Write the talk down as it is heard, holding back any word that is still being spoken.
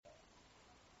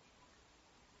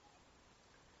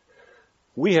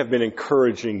We have been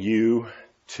encouraging you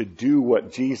to do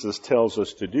what Jesus tells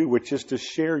us to do, which is to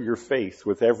share your faith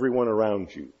with everyone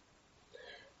around you.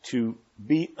 To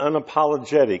be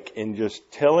unapologetic in just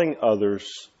telling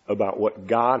others about what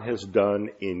God has done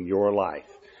in your life.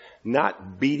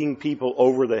 Not beating people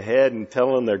over the head and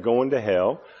telling them they're going to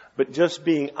hell, but just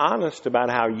being honest about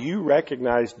how you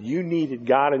recognized you needed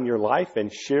God in your life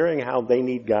and sharing how they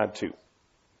need God too.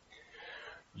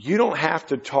 You don't have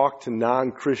to talk to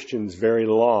non-Christians very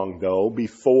long, though,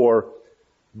 before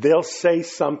they'll say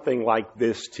something like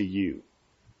this to you.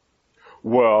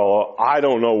 Well, I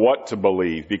don't know what to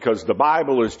believe because the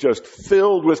Bible is just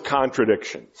filled with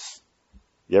contradictions.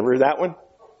 You ever hear that one?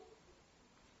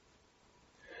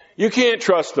 You can't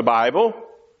trust the Bible.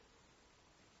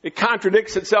 It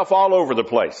contradicts itself all over the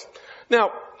place.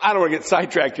 Now, I don't want to get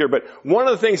sidetracked here, but one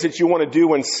of the things that you want to do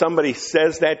when somebody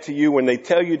says that to you, when they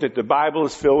tell you that the Bible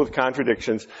is filled with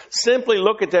contradictions, simply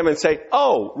look at them and say,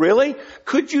 oh, really?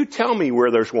 Could you tell me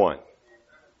where there's one?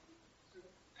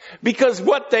 Because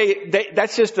what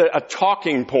that's just a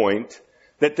talking point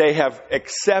that they have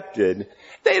accepted.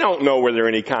 They don't know where there are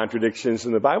any contradictions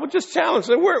in the Bible. Just challenge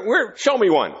them. Show me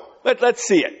one. Let's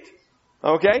see it.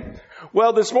 Okay?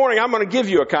 Well, this morning I'm going to give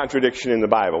you a contradiction in the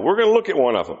Bible. We're going to look at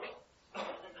one of them.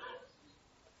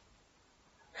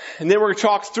 And then we're going to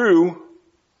talk through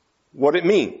what it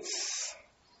means.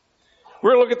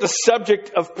 We're going to look at the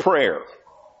subject of prayer.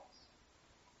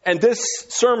 And this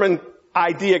sermon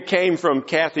idea came from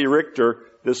Kathy Richter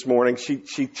this morning.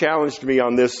 She challenged me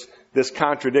on this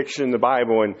contradiction in the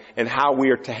Bible and how we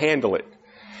are to handle it.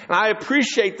 And I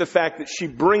appreciate the fact that she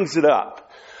brings it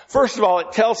up. First of all,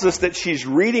 it tells us that she's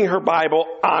reading her Bible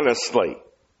honestly.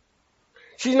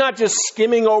 She's not just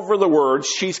skimming over the words.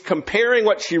 She's comparing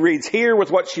what she reads here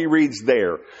with what she reads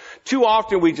there. Too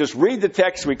often we just read the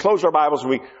text, we close our Bibles,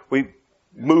 and we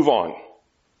move on.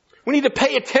 We need to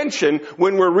pay attention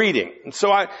when we're reading. And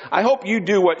so I hope you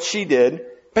do what she did.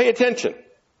 Pay attention.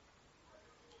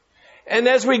 And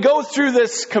as we go through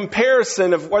this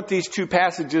comparison of what these two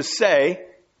passages say,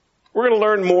 we're going to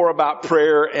learn more about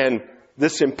prayer and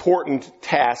this important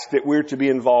task that we're to be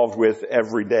involved with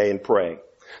every day in praying.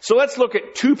 So let's look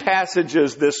at two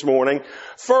passages this morning.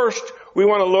 First, we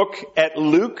want to look at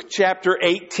Luke chapter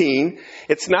 18.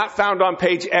 It's not found on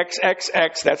page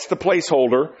XXX. That's the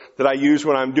placeholder that I use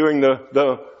when I'm doing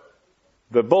the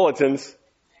bulletins.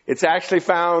 It's actually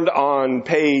found on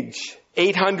page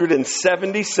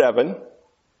 877.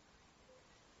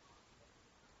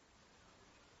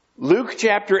 Luke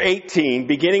chapter 18,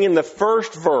 beginning in the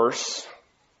first verse.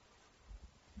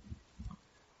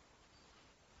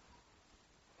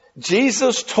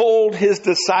 Jesus told his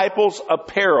disciples a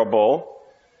parable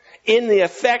in the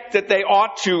effect that they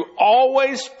ought to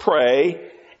always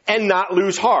pray and not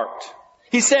lose heart.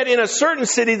 He said, in a certain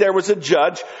city there was a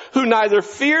judge who neither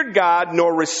feared God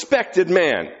nor respected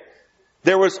man.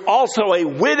 There was also a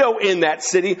widow in that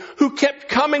city who kept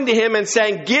coming to him and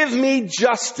saying, give me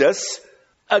justice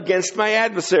against my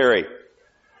adversary.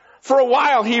 For a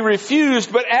while he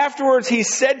refused, but afterwards he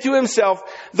said to himself,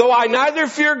 though I neither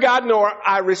fear God nor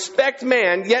I respect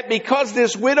man, yet because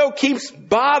this widow keeps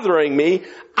bothering me,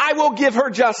 I will give her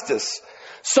justice,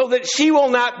 so that she will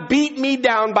not beat me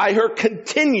down by her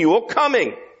continual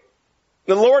coming.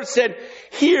 The Lord said,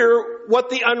 hear what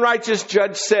the unrighteous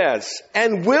judge says,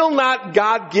 and will not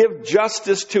God give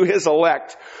justice to his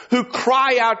elect, who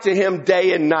cry out to him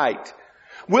day and night?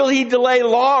 Will he delay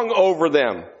long over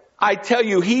them? I tell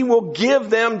you, he will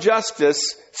give them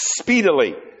justice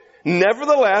speedily.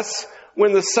 Nevertheless,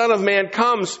 when the Son of Man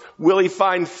comes, will he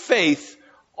find faith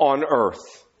on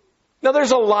earth? Now,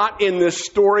 there's a lot in this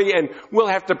story, and we'll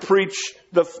have to preach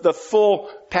the full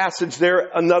passage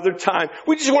there another time.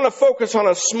 We just want to focus on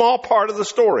a small part of the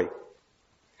story.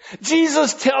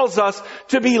 Jesus tells us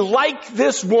to be like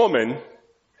this woman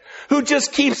who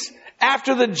just keeps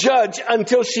after the judge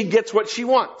until she gets what she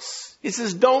wants. He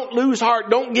says, don't lose heart,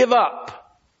 don't give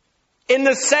up. In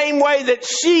the same way that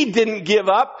she didn't give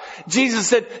up, Jesus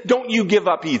said, don't you give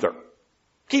up either.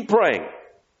 Keep praying.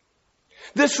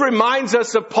 This reminds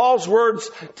us of Paul's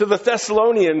words to the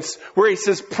Thessalonians where he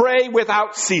says, pray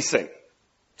without ceasing.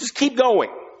 Just keep going.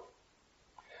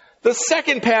 The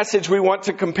second passage we want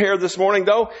to compare this morning,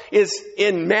 though, is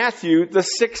in Matthew, the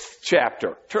 6th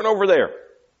chapter. Turn over there.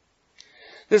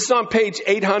 This is on page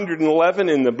 811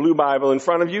 in the blue Bible in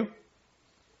front of you.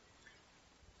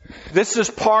 This is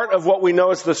part of what we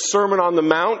know as the Sermon on the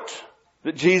Mount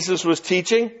that Jesus was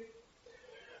teaching.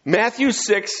 Matthew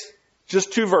 6,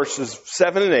 just two verses,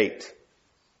 7 and 8.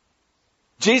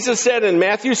 Jesus said in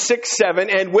Matthew 6:7,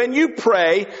 "And when you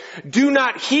pray, do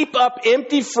not heap up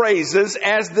empty phrases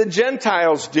as the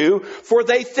Gentiles do, for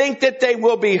they think that they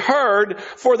will be heard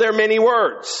for their many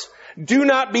words. Do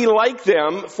not be like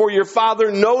them, for your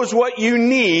Father knows what you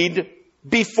need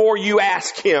before you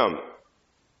ask Him."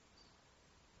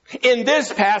 In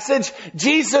this passage,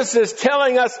 Jesus is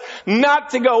telling us not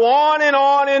to go on and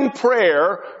on in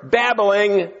prayer,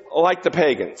 babbling like the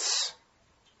pagans.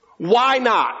 Why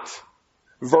not?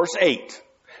 Verse 8.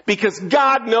 Because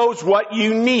God knows what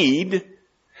you need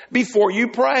before you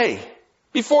pray,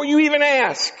 before you even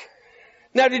ask.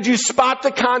 Now, did you spot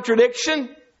the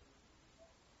contradiction?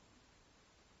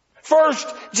 First,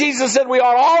 Jesus said we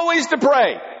ought always to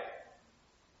pray.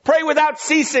 Pray without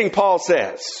ceasing, Paul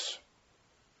says.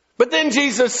 But then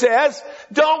Jesus says,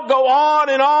 don't go on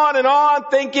and on and on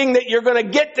thinking that you're going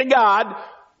to get to God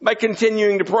by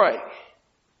continuing to pray.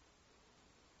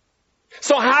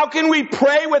 So how can we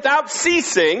pray without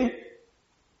ceasing,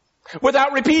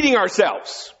 without repeating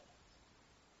ourselves?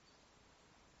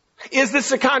 Is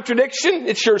this a contradiction?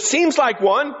 It sure seems like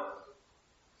one.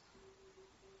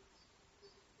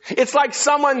 It's like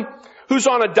someone who's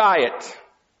on a diet.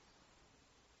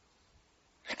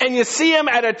 And you see them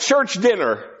at a church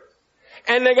dinner,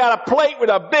 and they got a plate with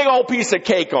a big old piece of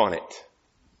cake on it.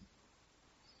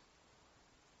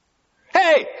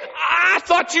 Hey, I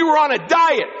thought you were on a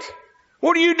diet.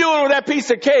 What are you doing with that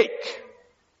piece of cake?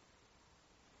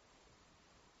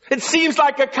 It seems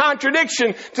like a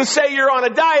contradiction to say you're on a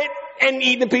diet and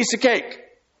eating a piece of cake.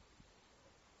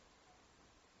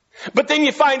 But then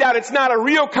you find out it's not a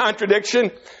real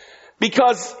contradiction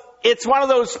because it's one of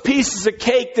those pieces of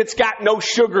cake that's got no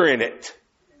sugar in it.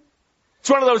 It's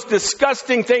one of those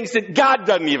disgusting things that God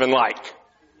doesn't even like.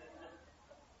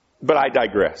 But I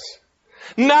digress.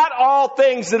 Not all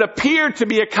things that appear to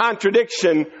be a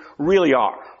contradiction really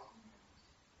are.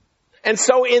 And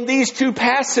so in these two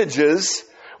passages,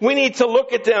 we need to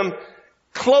look at them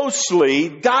closely,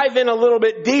 dive in a little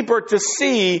bit deeper to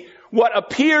see what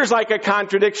appears like a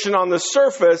contradiction on the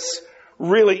surface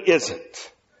really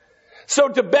isn't. So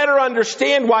to better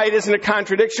understand why it isn't a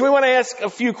contradiction, we want to ask a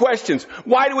few questions.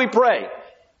 Why do we pray?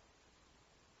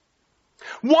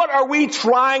 What are we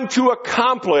trying to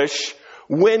accomplish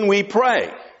when we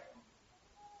pray?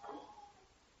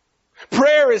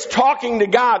 Prayer is talking to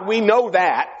God. We know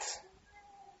that.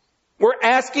 We're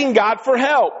asking God for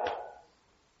help.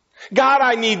 God,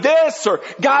 I need this, or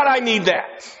God, I need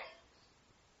that.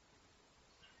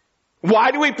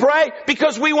 Why do we pray?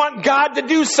 Because we want God to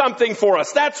do something for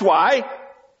us. That's why.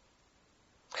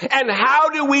 And how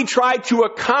do we try to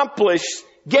accomplish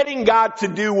getting God to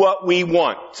do what we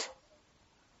want?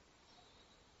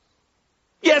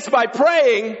 Yes, by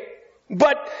praying,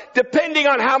 but depending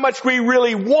on how much we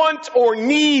really want or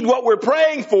need what we're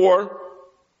praying for,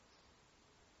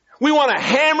 we want to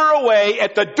hammer away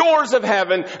at the doors of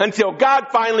heaven until God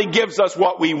finally gives us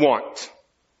what we want.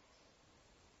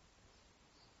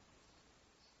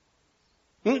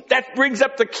 That brings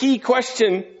up the key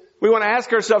question we want to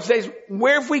ask ourselves today: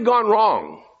 where have we gone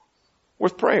wrong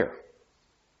with prayer?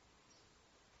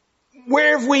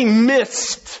 Where have we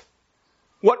missed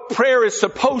what prayer is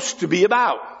supposed to be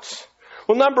about?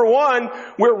 Well, number one,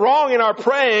 we're wrong in our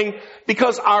praying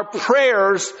because our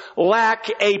prayers lack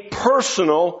a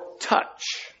personal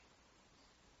touch.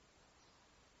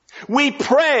 We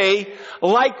pray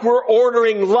like we're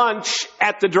ordering lunch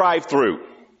at the drive-thru,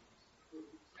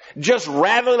 just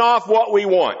rattling off what we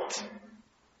want.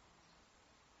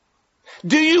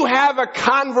 Do you have a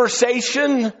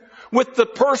conversation with the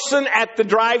person at the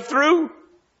drive-thru?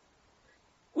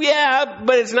 Yeah,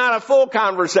 but it's not a full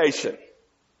conversation.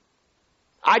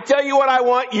 I tell you what I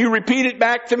want, you repeat it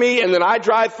back to me, and then I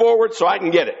drive forward so I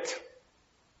can get it.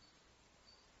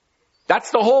 That's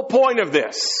the whole point of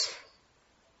this.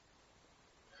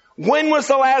 When was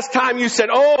the last time you said,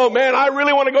 oh man, I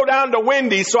really want to go down to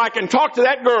Wendy's so I can talk to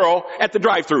that girl at the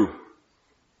drive-thru?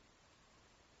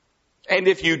 And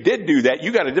if you did do that,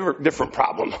 you got a different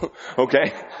problem,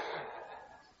 okay?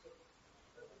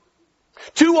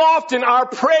 Too often our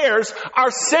prayers are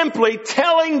simply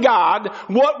telling God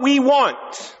what we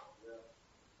want.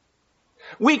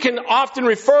 We can often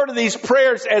refer to these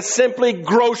prayers as simply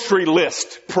grocery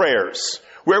list prayers,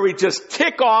 where we just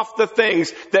tick off the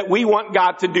things that we want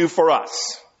God to do for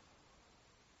us.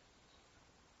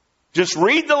 Just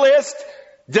read the list.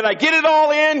 Did I get it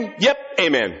all in? Yep,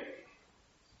 amen.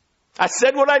 I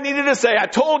said what I needed to say. I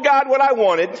told God what I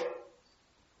wanted.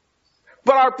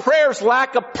 But our prayers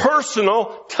lack a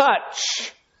personal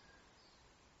touch.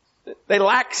 They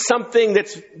lack something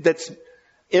that's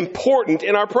important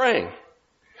in our praying.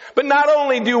 But not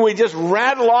only do we just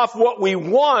rattle off what we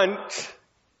want,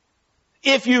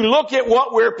 if you look at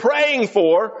what we're praying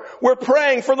for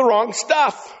the wrong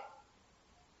stuff.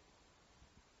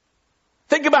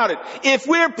 Think about it. If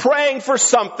we're praying for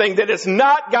something that is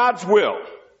not God's will,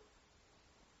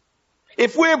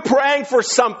 if we're praying for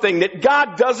something that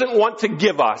God doesn't want to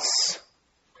give us,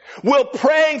 will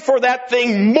praying for that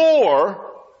thing more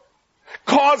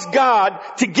cause God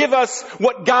to give us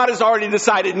what God has already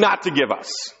decided not to give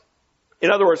us?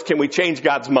 In other words, can we change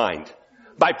God's mind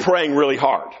by praying really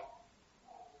hard?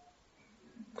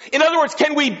 In other words,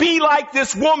 can we be like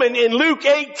this woman in Luke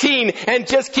 18 and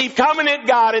just keep coming at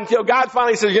God until God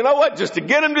finally says, you know what, just to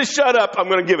get him to shut up, I'm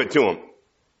going to give it to him?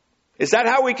 Is that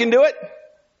how we can do it?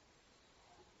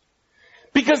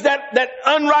 Because that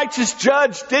unrighteous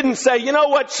judge didn't say, you know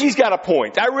what, she's got a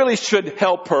point. I really should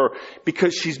help her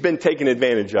because she's been taken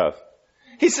advantage of.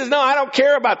 He says, no, I don't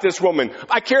care about this woman.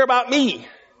 I care about me.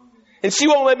 And she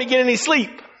won't let me get any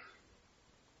sleep.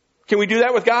 Can we do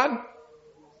that with God?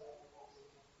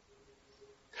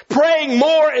 Praying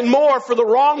more and more for the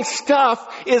wrong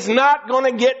stuff is not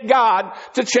going to get God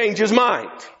to change his mind.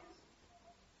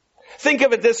 Think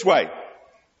of it this way.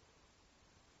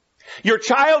 Your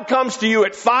child comes to you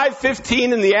at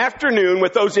 5:15 in the afternoon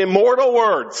with those immortal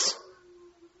words,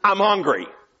 I'm hungry.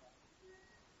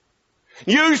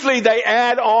 Usually they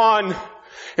add on,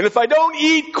 and if I don't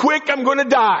eat quick, I'm going to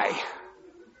die.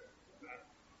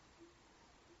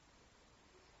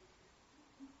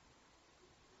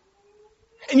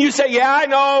 And you say, yeah, I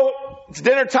know, it's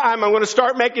dinner time, I'm going to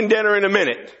start making dinner in a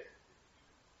minute.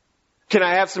 Can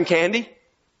I have some candy?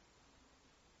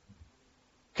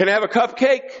 Can I have a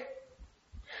cupcake?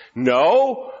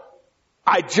 No,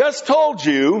 I just told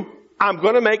you I'm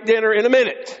going to make dinner in a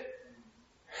minute.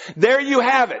 There you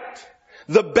have it.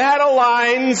 The battle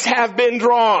lines have been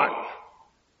drawn.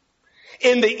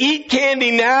 In the eat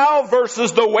candy now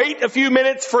versus the wait a few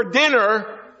minutes for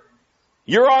dinner,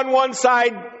 you're on one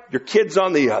side, your kid's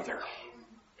on the other.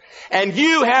 And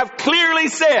you have clearly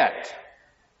said,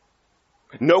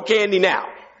 no candy now.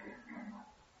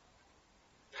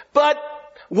 But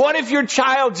what if your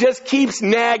child just keeps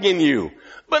nagging you?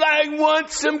 But I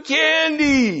want some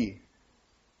candy.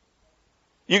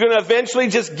 You're going to eventually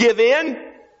just give in?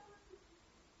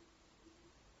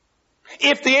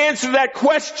 If the answer to that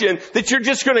question, that you're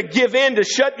just going to give in to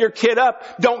shut your kid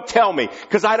up, don't tell me,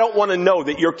 because I don't want to know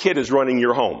that your kid is running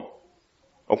your home.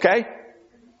 Okay?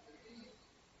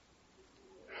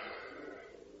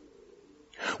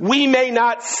 We may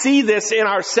not see this in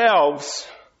ourselves,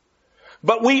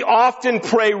 but we often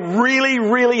pray really,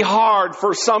 really hard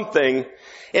for something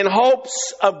in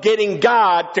hopes of getting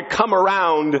God to come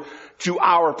around to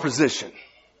our position,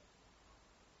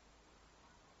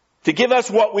 to give us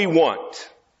what we want.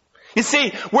 You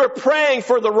see, we're praying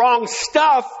for the wrong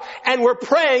stuff, and we're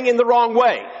praying in the wrong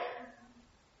way.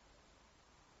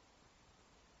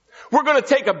 We're going to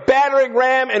take a battering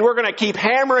ram and we're going to keep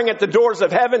hammering at the doors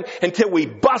of heaven until we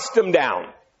bust them down.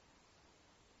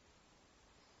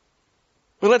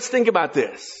 Well, let's think about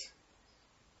this.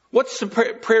 What's the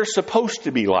prayer supposed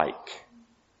to be like?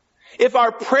 If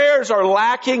our prayers are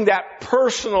lacking that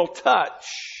personal touch,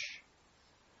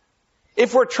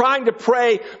 if we're trying to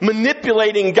pray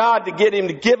manipulating God to get him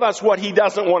to give us what he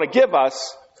doesn't want to give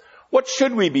us, what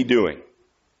should we be doing?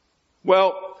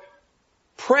 Well,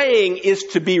 praying is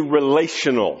to be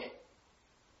relational.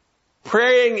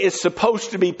 Praying is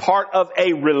supposed to be part of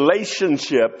a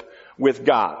relationship with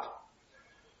God.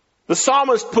 The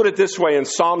psalmist put it this way in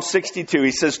Psalm 62.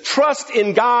 He says, trust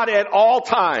in God at all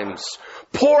times.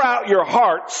 Pour out your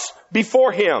hearts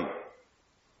before him.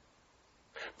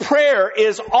 Prayer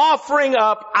is offering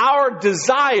up our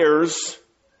desires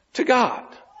to God.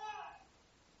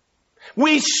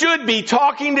 We should be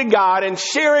talking to God and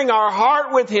sharing our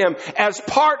heart with him as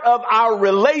part of our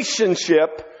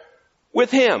relationship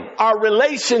with him, our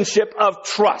relationship of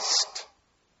trust.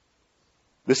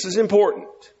 This is important.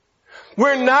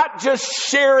 We're not just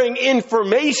sharing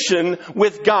information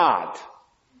with God.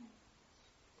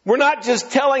 We're not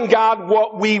just telling God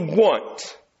what we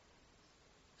want.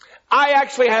 I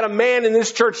actually had a man in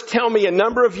this church tell me a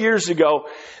number of years ago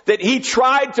that he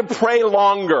tried to pray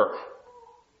longer.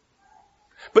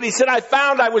 But he said, I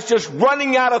found I was just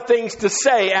running out of things to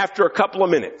say after a couple of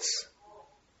minutes.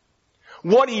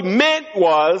 What he meant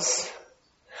was,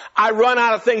 I run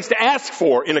out of things to ask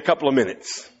for in a couple of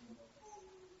minutes.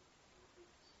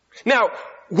 Now,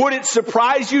 would it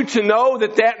surprise you to know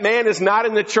that that man is not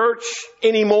in the church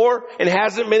anymore and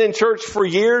hasn't been in church for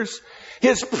years?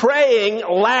 His praying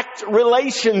lacked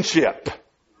relationship.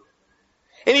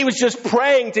 And he was just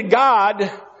praying to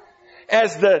God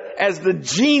as the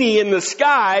genie in the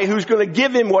sky who's going to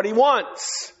give him what he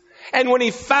wants. And when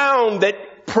he found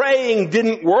that praying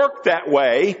didn't work that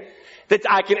way, that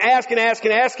I can ask and ask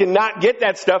and ask and not get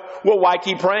that stuff, well, why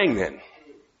keep praying then?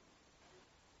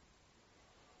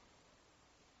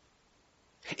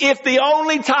 If the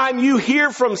only time you hear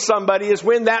from somebody is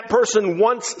when that person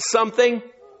wants something,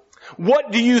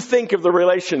 what do you think of the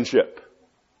relationship?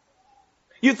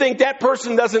 You think that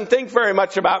person doesn't think very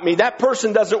much about me. That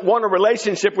person doesn't want a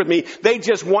relationship with me. They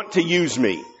just want to use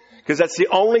me. Because that's the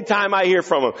only time I hear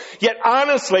from them. Yet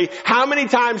honestly, how many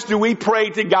times do we pray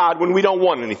to God when we don't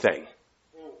want anything?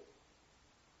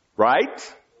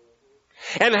 Right?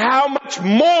 And how much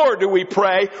more do we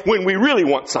pray when we really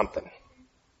want something?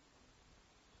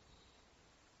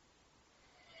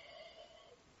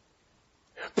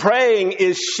 Praying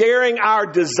is sharing our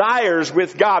desires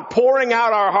with God, pouring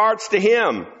out our hearts to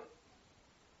Him.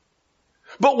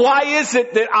 But why is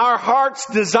it that our heart's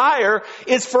desire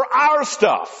is for our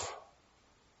stuff,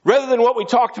 rather than what we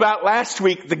talked about last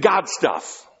week, the God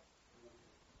stuff?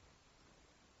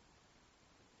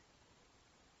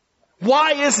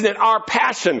 Why isn't it our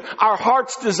passion, our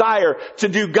heart's desire to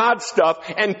do God stuff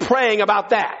and praying about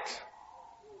that?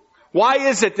 Why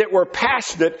is it that we're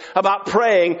passionate about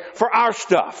praying for our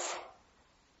stuff?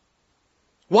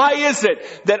 Why is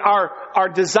it that our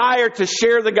desire to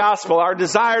share the gospel, our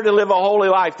desire to live a holy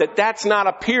life, that's not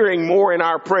appearing more in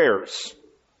our prayers?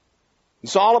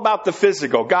 It's all about the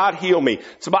physical. God heal me.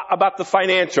 It's about the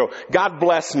financial. God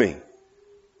bless me.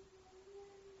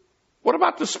 What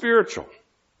about the spiritual?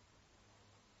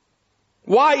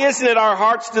 Why isn't it our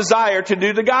heart's desire to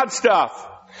do the God stuff?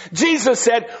 Jesus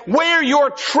said, where your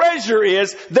treasure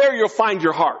is, there you'll find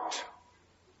your heart.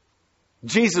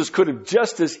 Jesus could have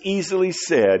just as easily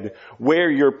said,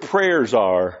 where your prayers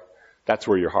are, that's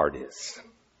where your heart is.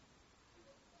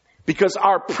 Because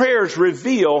our prayers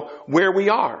reveal where we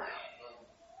are.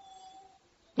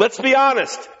 Let's be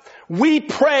honest. We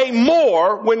pray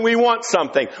more when we want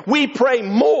something. We pray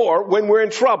more when we're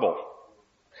in trouble.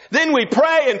 Then we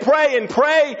pray and pray and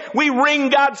pray. We ring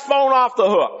God's phone off the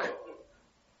hook.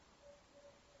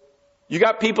 You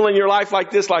got people in your life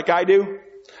like this, like I do?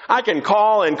 I can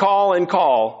call and call and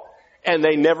call, and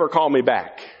they never call me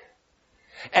back.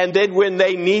 And then when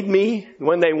they need me,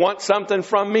 when they want something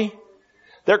from me,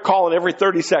 they're calling every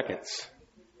 30 seconds.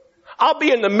 I'll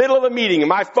be in the middle of a meeting and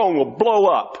my phone will blow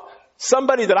up.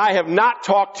 Somebody that I have not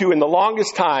talked to in the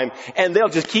longest time, and they'll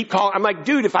just keep calling. I'm like,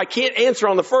 dude, if I can't answer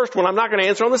on the first one, I'm not going to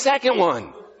answer on the second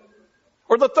one.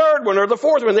 Or the third one, or the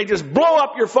fourth one. They just blow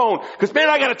up your phone. Because, man,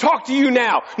 I got to talk to you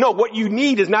now. No, what you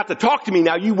need is not to talk to me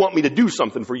now. You want me to do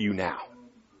something for you now.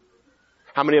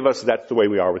 How many of us, that's the way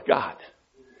we are with God?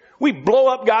 We blow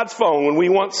up God's phone when we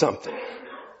want something.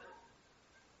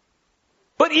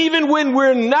 But even when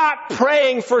we're not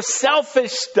praying for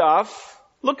selfish stuff,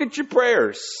 look at your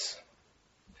prayers.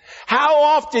 How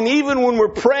often, even when we're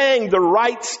praying the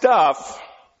right stuff,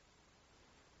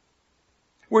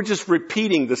 we're just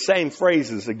repeating the same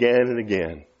phrases again and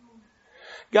again.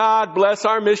 God bless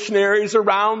our missionaries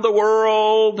around the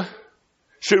world.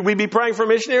 Should we be praying for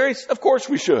missionaries? Of course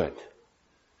we should.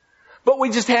 But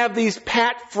we just have these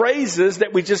pat phrases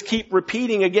that we just keep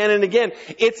repeating again and again.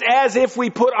 It's as if we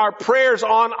put our prayers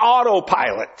on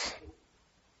autopilot.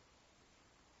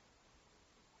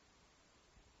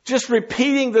 Just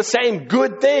repeating the same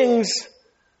good things,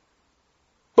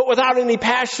 but without any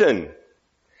passion.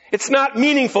 It's not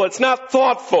meaningful. It's not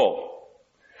thoughtful.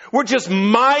 We're just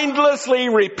mindlessly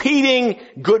repeating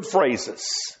good phrases.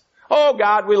 Oh,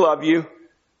 God, we love you.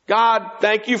 God,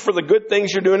 thank you for the good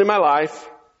things you're doing in my life.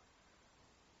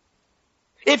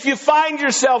 If you find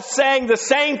yourself saying the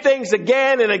same things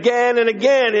again and again and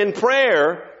again in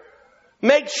prayer,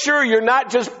 make sure you're not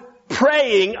just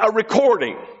praying a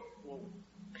recording.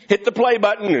 Hit the play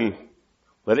button and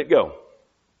let it go.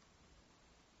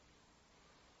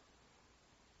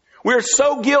 We're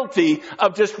so guilty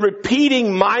of just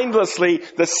repeating mindlessly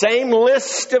the same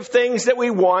list of things that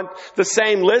we want, the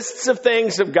same lists of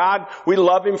things of God, we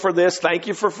love Him for this, thank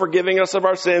you for forgiving us of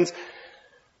our sins.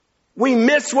 We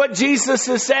miss what Jesus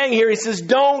is saying here. He says,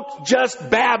 don't just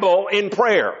babble in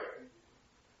prayer.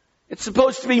 It's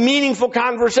supposed to be meaningful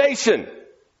conversation.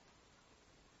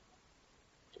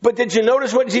 But did you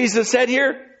notice what Jesus said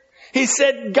here? He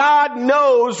said, God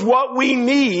knows what we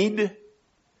need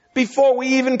before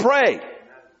we even pray.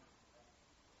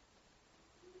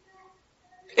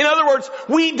 In other words,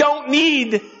 we don't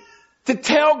need to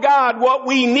tell God what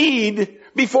we need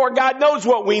before God knows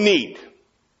what we need.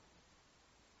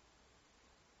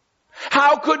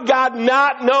 How could God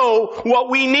not know what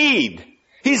we need?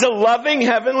 He's a loving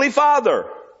Heavenly Father.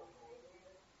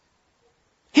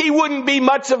 He wouldn't be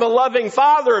much of a loving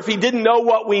Father if He didn't know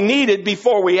what we needed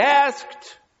before we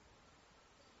asked.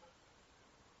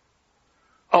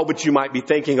 Oh, but you might be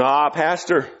thinking,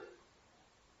 Pastor,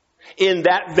 in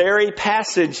that very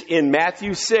passage in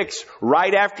Matthew 6,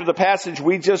 right after the passage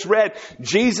we just read,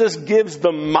 Jesus gives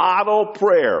the model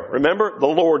prayer. Remember? The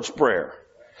Lord's Prayer.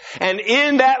 And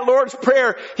in that Lord's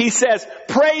Prayer, He says,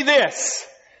 pray this,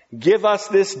 give us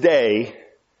this day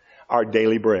our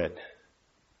daily bread.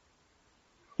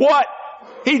 What?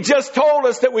 He just told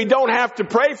us that we don't have to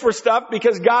pray for stuff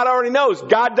because God already knows.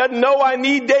 God doesn't know I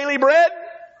need daily bread?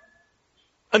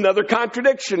 Another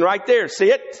contradiction right there. See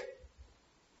it?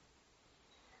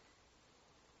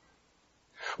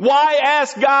 Why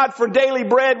ask God for daily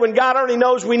bread when God already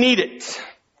knows we need it?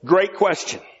 Great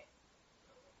question.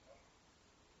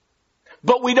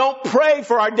 But we don't pray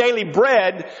for our daily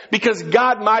bread because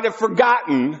God might have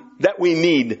forgotten that we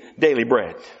need daily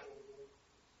bread.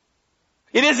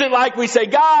 It isn't like we say,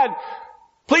 God,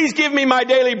 please give me my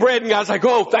daily bread. And God's like,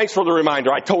 oh, thanks for the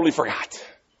reminder. I totally forgot.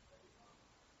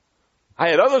 I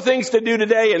had other things to do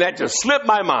today and that just slipped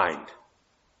my mind.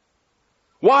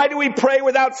 Why do we pray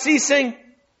without ceasing?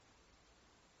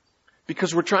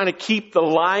 Because we're trying to keep the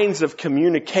lines of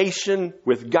communication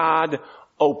with God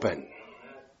open.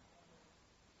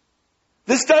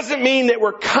 This doesn't mean that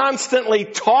we're constantly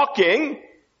talking.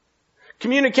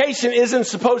 Communication isn't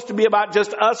supposed to be about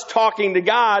just us talking to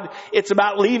God. It's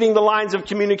about leaving the lines of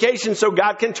communication so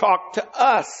God can talk to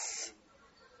us.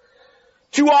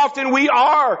 Too often we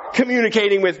are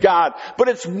communicating with God, but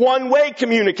it's one-way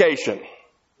communication.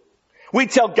 We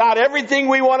tell God everything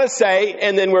we want to say,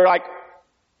 and then we're like,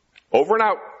 over and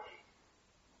out.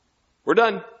 We're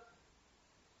done.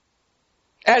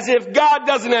 As if God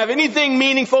doesn't have anything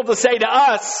meaningful to say to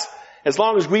us, as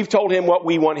long as we've told Him what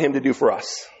we want Him to do for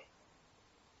us.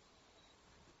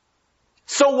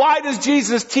 So why does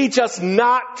Jesus teach us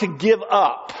not to give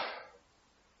up?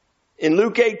 In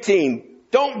Luke 18,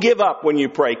 don't give up when you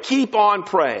pray. Keep on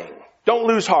praying. Don't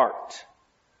lose heart.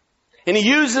 And He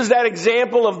uses that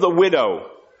example of the widow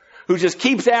who just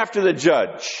keeps after the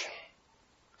judge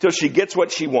till she gets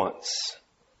what she wants.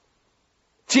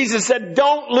 Jesus said,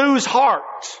 don't lose heart.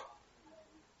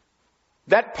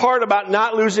 That part about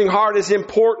not losing heart is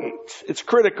important. It's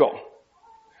critical.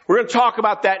 We're going to talk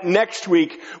about that next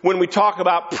week when we talk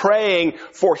about praying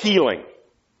for healing.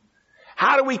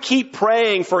 How do we keep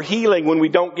praying for healing when we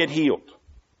don't get healed?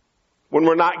 When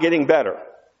we're not getting better?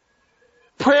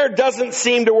 Prayer doesn't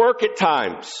seem to work at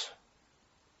times.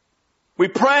 We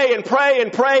pray and pray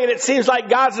and pray and it seems like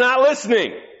God's not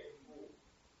listening.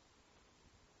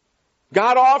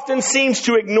 God often seems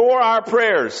to ignore our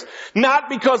prayers. Not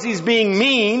because He's being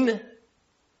mean.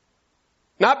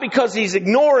 Not because He's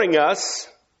ignoring us.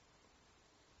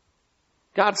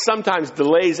 God sometimes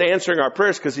delays answering our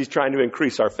prayers because He's trying to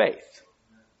increase our faith.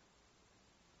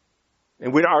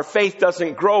 And our faith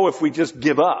doesn't grow if we just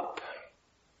give up.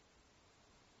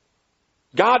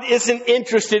 God isn't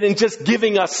interested in just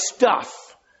giving us stuff.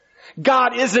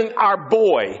 God isn't our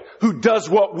boy who does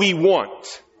what we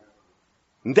want.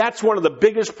 And that's one of the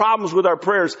biggest problems with our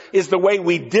prayers is the way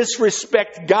we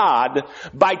disrespect God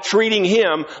by treating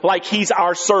Him like He's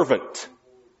our servant.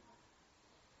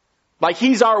 Like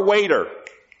He's our waiter.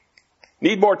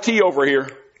 Need more tea over here.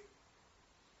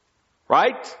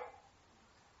 Right?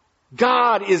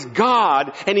 God is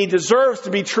God and He deserves to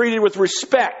be treated with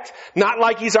respect, not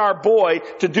like He's our boy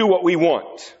to do what we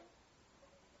want.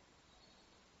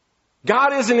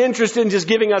 God isn't interested in just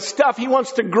giving us stuff. He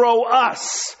wants to grow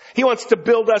us. He wants to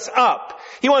build us up.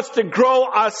 He wants to grow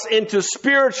us into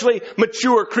spiritually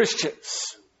mature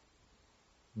Christians.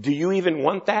 Do you even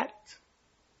want that?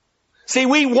 See,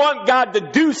 we want God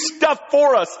to do stuff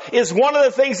for us. Is one of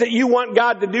the things that you want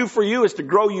God to do for you is to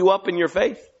grow you up in your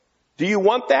faith? Do you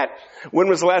want that? When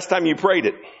was the last time you prayed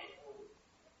it?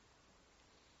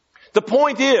 The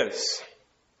point is,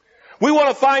 we want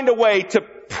to find a way to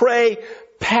pray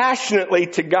passionately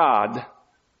to God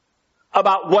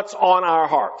about what's on our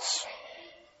hearts.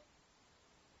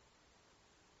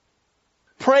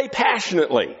 Pray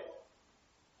passionately,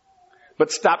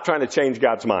 but stop trying to change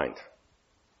God's mind.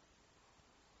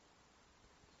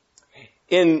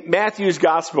 In Matthew's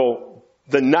gospel,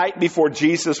 the night before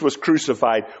Jesus was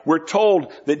crucified, we're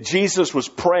told that Jesus was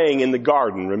praying in the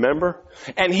garden, remember?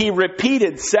 And He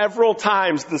repeated several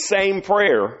times the same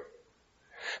prayer,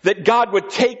 that God would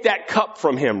take that cup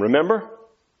from Him, remember?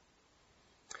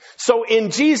 So in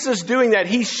Jesus doing that,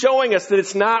 He's showing us that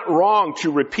it's not wrong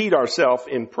to repeat ourselves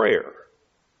in prayer.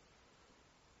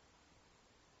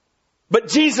 But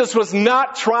Jesus was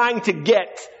not trying to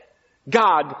get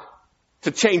God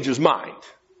to change His mind.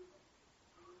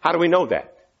 How do we know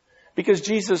that? Because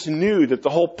Jesus knew that the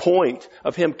whole point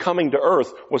of him coming to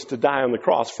earth was to die on the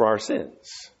cross for our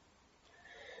sins.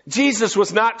 Jesus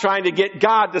was not trying to get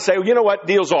God to say, well, you know what,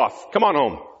 deal's off. Come on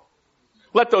home.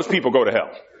 Let those people go to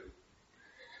hell.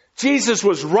 Jesus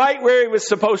was right where he was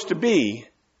supposed to be.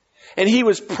 And he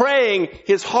was praying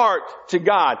his heart to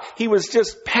God. He was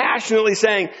just passionately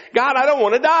saying, God, I don't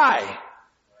want to die.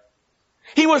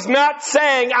 He was not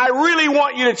saying, I really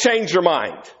want you to change your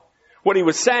mind. What he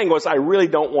was saying was, I really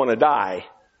don't want to die.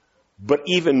 But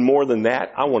even more than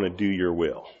that, I want to do your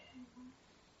will.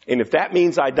 And if that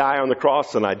means I die on the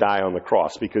cross, then I die on the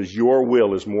cross, because your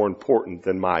will is more important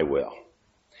than my will.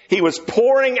 He was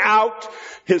pouring out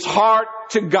his heart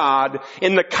to God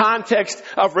in the context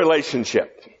of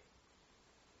relationship.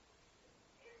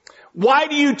 Why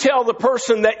do you tell the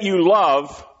person that you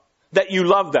love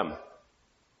them?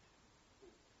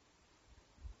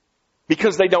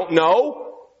 Because they don't know?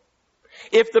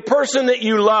 If the person that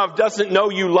you love doesn't know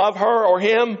you love her or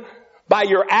him by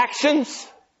your actions,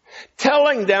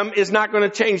 telling them is not going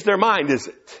to change their mind, is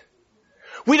it?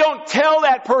 We don't tell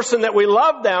that person that we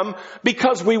love them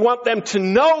because we want them to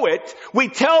know it. We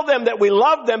tell them that we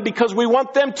love them because we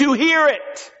want them to hear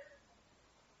it.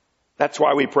 That's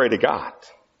why we pray to God.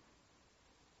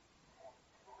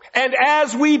 And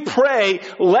as we pray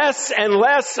less and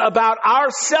less about our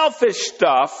selfish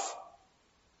stuff,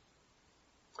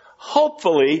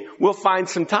 hopefully we'll find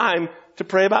some time to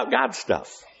pray about God's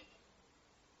stuff.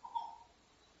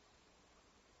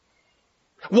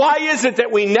 Why is it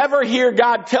that we never hear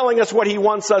God telling us what he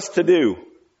wants us to do?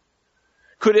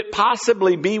 Could it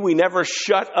possibly be we never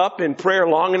shut up in prayer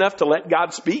long enough to let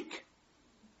God speak?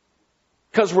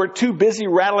 Because we're too busy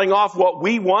rattling off what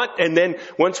we want, and then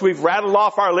once we've rattled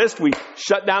off our list, we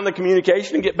shut down the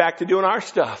communication and get back to doing our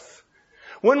stuff.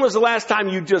 When was the last time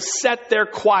you just sat there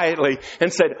quietly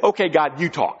and said, okay, God, you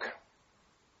talk?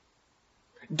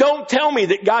 Don't tell me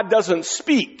that God doesn't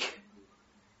speak.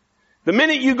 The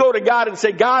minute you go to God and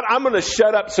say, God, I'm going to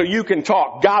shut up so you can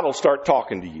talk, God will start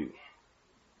talking to you.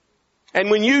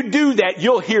 And when you do that,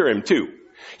 you'll hear him too.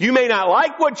 You may not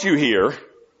like what you hear.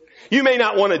 You may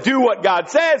not want to do what God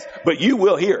says, but you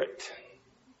will hear it.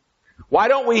 Why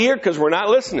don't we hear? Because we're not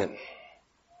listening.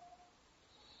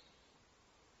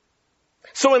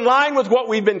 So in line with what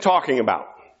we've been talking about,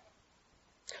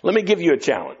 let me give you a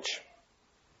challenge.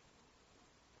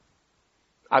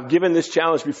 I've given this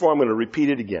challenge before. I'm going to repeat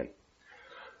it again.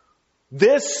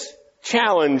 This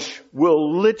challenge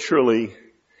will literally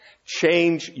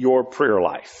change your prayer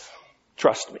life.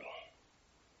 Trust me.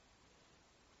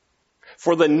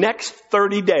 For the next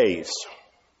 30 days,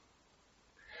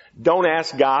 don't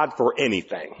ask God for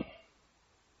anything.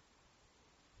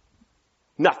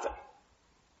 Nothing.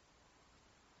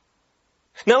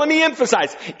 Now let me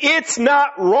emphasize, it's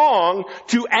not wrong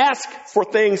to ask for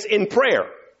things in prayer.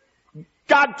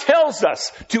 God tells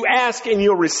us to ask and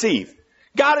you'll receive.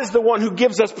 God is the one who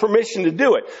gives us permission to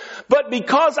do it. But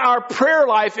because our prayer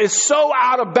life is so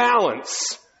out of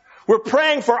balance, we're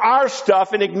praying for our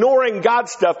stuff and ignoring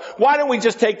God's stuff. Why don't we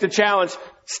just take the challenge?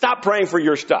 Stop praying for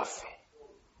your stuff.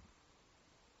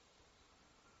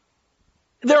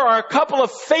 There are a couple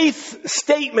of faith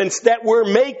statements that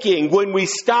we're making when we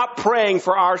stop praying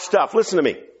for our stuff. Listen to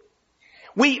me.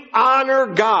 We honor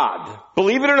God.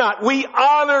 Believe it or not, we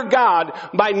honor God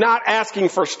by not asking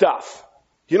for stuff.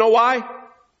 Do you know why?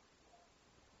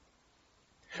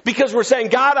 Because we're saying,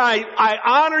 God, I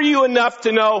honor you enough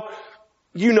to know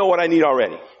you know what I need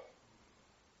already.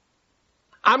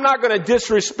 I'm not going to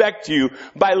disrespect you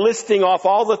by listing off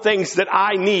all the things that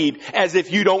I need as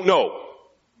if you don't know.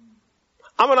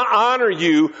 I'm going to honor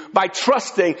you by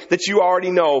trusting that you already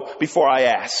know before I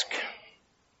ask.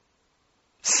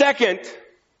 Second,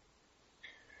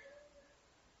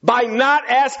 by not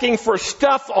asking for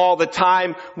stuff all the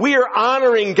time, we are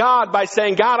honoring God by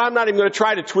saying, God, I'm not even going to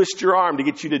try to twist your arm to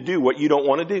get you to do what you don't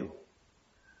want to do.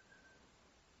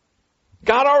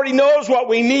 God already knows what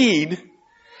we need,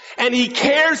 and he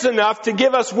cares enough to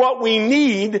give us what we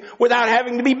need without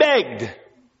having to be begged.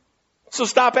 So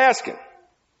stop asking.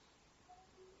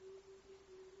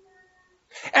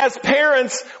 As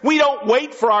parents, we don't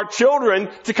wait for our children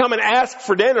to come and ask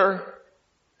for dinner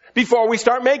before we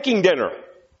start making dinner.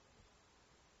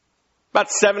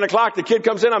 About 7 o'clock, the kid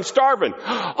comes in, I'm starving.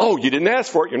 Oh, you didn't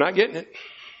ask for it, you're not getting it.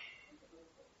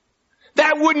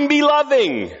 That wouldn't be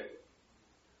loving.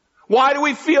 Why do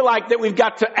we feel like that we've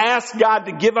got to ask God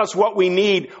to give us what we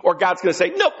need, or God's going to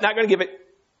say, nope, not going to give it.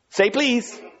 Say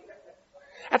please.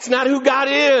 That's not who God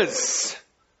is.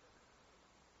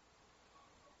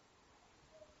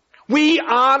 We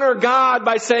honor God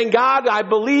by saying, God, I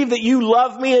believe that you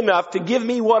love me enough to give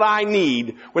me what I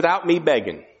need without me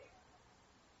begging.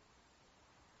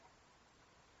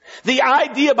 The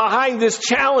idea behind this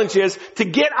challenge is to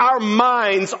get our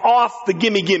minds off the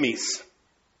gimme-gimmes.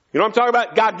 You know what I'm talking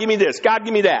about? God, give me this. God,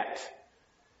 give me that.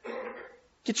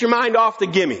 Get your mind off the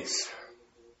gimmes.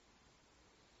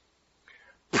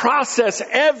 Process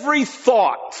every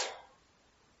thought.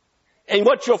 And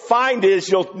what you'll find is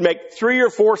you'll make 3 or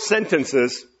 4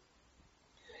 sentences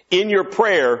in your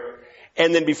prayer,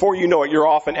 and then before you know it, you're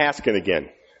off and asking again.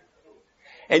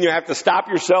 And you have to stop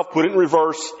yourself, put it in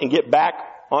reverse, and get back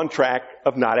on track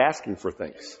of not asking for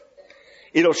things.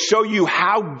 It'll show you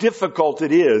how difficult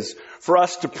it is for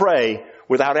us to pray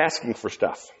without asking for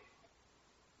stuff.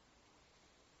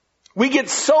 We get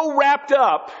so wrapped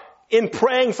up in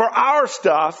praying for our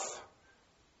stuff,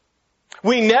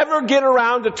 we never get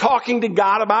around to talking to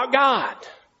God about God.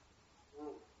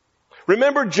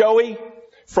 Remember Joey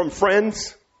from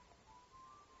Friends?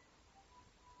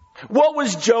 What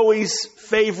was Joey's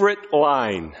favorite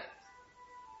line?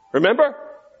 Remember?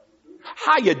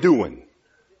 How you doing?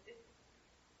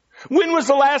 When was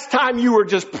the last time you were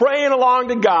just praying along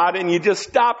to God and you just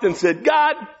stopped and said,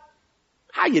 God,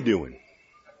 how you doing?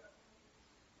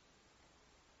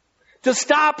 To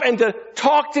stop and to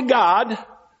talk to God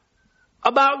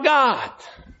about God.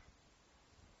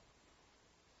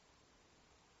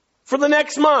 For the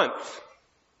next month,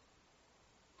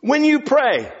 when you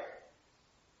pray,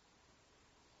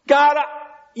 God,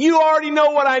 you already know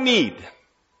what I need.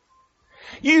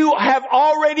 You have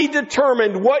already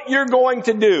determined what you're going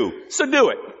to do. So do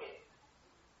it.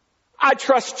 I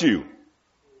trust you.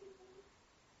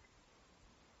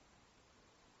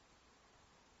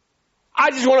 I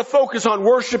just want to focus on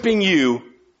worshiping you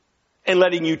and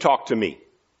letting you talk to me.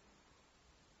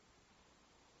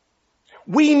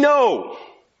 We know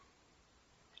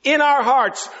in our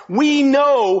hearts, we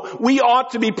know we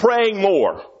ought to be praying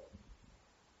more.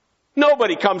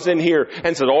 Nobody comes in here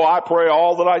and says, oh, I pray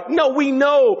all that I... No, we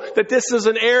know that this is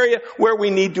an area where we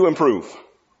need to improve.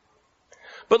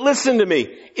 But listen to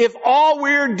me. If all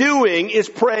we're doing is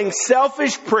praying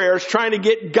selfish prayers, trying to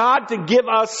get God to give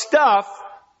us stuff,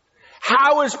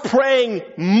 how is praying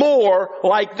more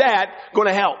like that going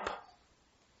to help?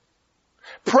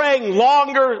 Praying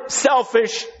longer,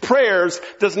 selfish prayers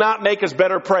does not make us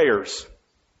better prayers.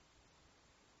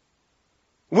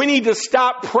 We need to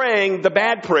stop praying the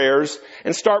bad prayers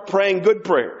and start praying good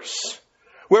prayers.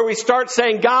 Where we start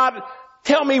saying, God,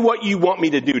 tell me what you want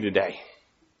me to do today.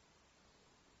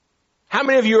 How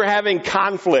many of you are having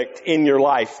conflict in your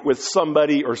life with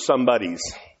somebody or somebodies?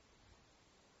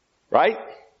 Right?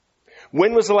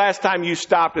 When was the last time you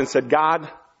stopped and said, God,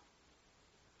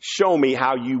 show me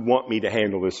how you want me to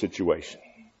handle this situation?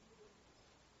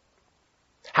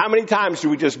 How many times do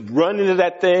we just run into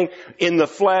that thing in the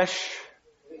flesh?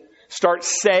 Start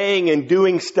saying and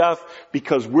doing stuff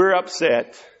because we're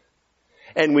upset,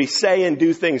 and we say and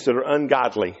do things that are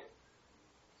ungodly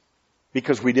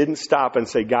because we didn't stop and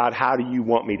say, God, how do you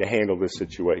want me to handle this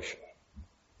situation?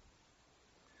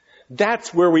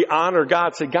 That's where we honor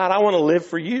God. Say, God, I want to live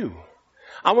for you.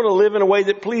 I want to live in a way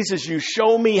that pleases you.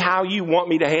 Show me how you want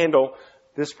me to handle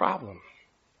this problem.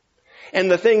 And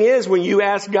the thing is, when you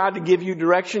ask God to give you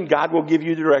direction, God will give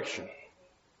you direction.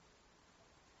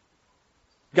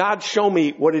 God, show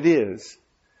me what it is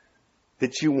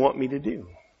that you want me to do.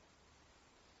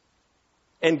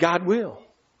 And God will.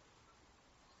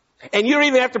 And you don't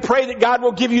even have to pray that God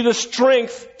will give you the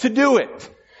strength to do it.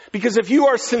 Because if you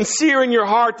are sincere in your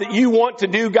heart that you want to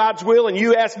do God's will and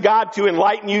you ask God to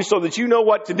enlighten you so that you know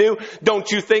what to do, don't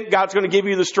you think God's going to give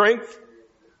you the strength?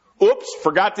 Oops,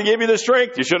 forgot to give you the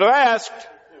strength. You should have asked.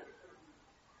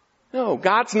 No,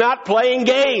 God's not playing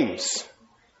games.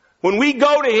 When we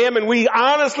go to Him and we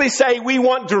honestly say we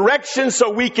want direction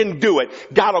so we can do it,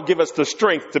 God will give us the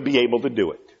strength to be able to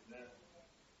do it.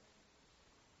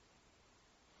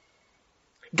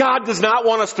 God does not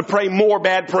want us to pray more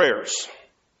bad prayers.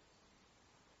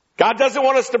 God doesn't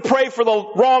want us to pray for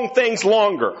the wrong things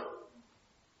longer.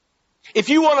 If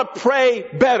you want to pray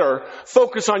better,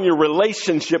 focus on your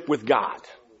relationship with God.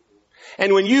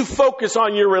 And when you focus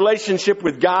on your relationship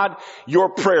with God, your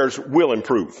prayers will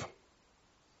improve.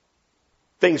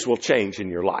 Things will change in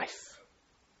your life.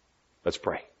 Let's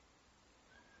pray.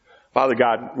 Father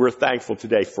God, we're thankful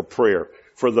today for prayer,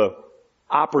 for the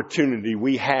opportunity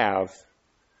we have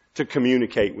to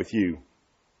communicate with you.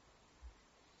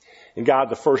 And God,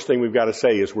 the first thing we've got to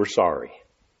say is we're sorry.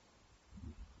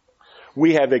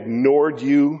 We have ignored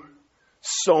you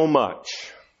so much,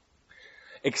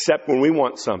 except when we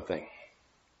want something.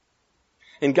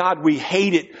 And God, we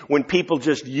hate it when people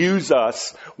just use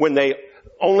us, when they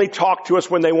only talk to us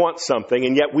when they want something,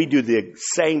 and yet we do the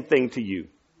same thing to you.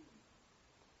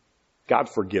 God,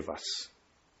 forgive us.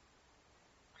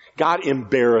 God,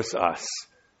 embarrass us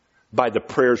by the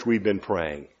prayers we've been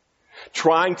praying,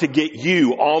 trying to get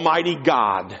you, Almighty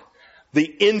God, the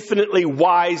infinitely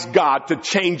wise God, to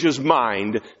change his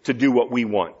mind to do what we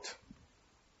want.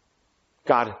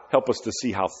 God, help us to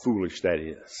see how foolish that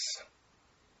is.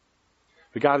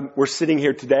 But God, we're sitting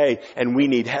here today and we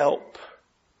need help.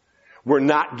 We're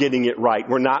not getting it right.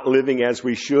 We're not living as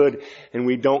we should. And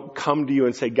we don't come to you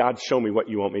and say, God, show me what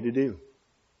you want me to do.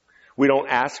 We don't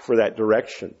ask for that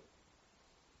direction.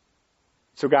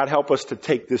 So God, help us to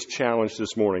take this challenge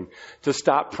this morning, to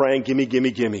stop praying, gimme,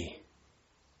 gimme, gimme.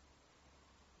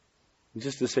 And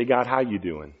just to say, God, how you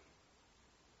doing?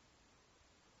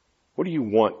 What do you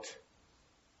want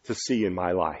to see in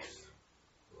my life?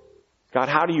 God,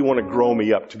 how do you want to grow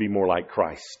me up to be more like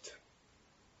Christ?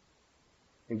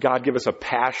 And God, give us a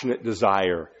passionate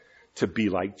desire to be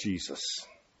like Jesus.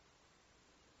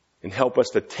 And help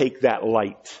us to take that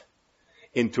light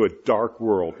into a dark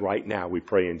world right now, we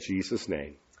pray in Jesus'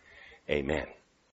 name. Amen.